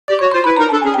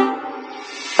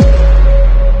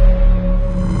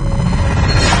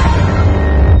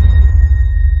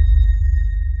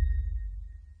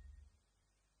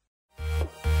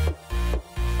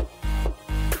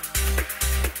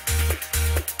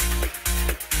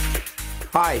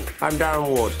Hi, I'm Darren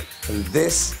Ward, and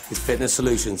this is Fitness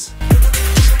Solutions.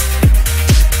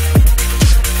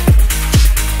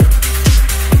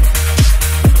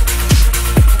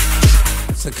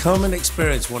 So come and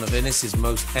experience one of Innis's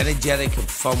most energetic and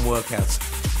fun workouts.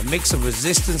 A mix of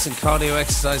resistance and cardio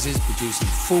exercises producing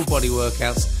full body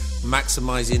workouts,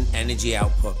 maximising energy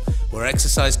output, where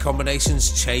exercise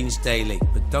combinations change daily.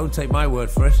 But don't take my word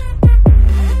for it.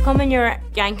 Come in, you're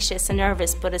anxious and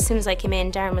nervous, but as soon as I came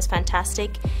in, Darren was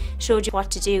fantastic, showed you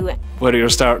what to do. Whether you're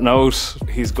starting out,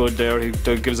 he's good there, he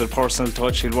gives it a personal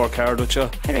touch, he'll work hard with you.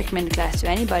 I recommend the class to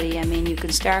anybody. I mean, you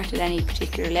can start at any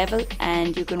particular level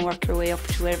and you can work your way up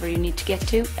to wherever you need to get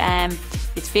to.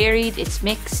 It's varied, it's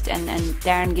mixed, and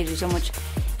Darren gives you so much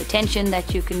attention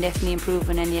that you can definitely improve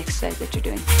on any exercise that you're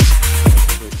doing.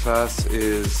 The class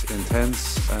is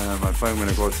intense. I find when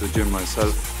I go to the gym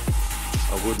myself,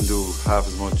 I wouldn't do half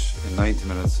as much in 90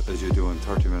 minutes as you do in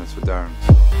 30 minutes with Darren.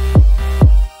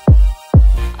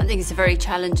 I think it's a very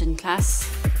challenging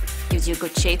class. Gives you a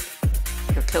good shape,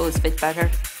 your clothes fit better.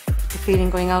 The feeling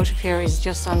going out of here is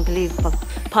just unbelievable.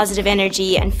 Positive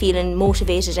energy and feeling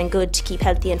motivated and good to keep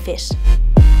healthy and fit.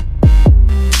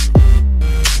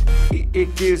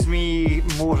 It gives me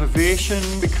motivation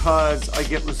because I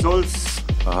get results.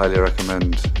 I highly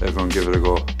recommend everyone give it a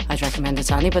go. I'd recommend it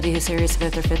to anybody who's serious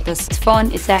about their fitness. It's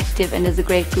fun, it's active, and there's a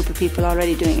great group of people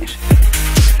already doing it.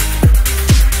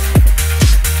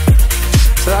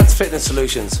 So that's Fitness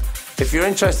Solutions. If you're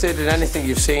interested in anything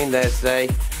you've seen there today,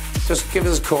 just give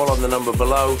us a call on the number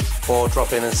below or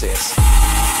drop in and see us.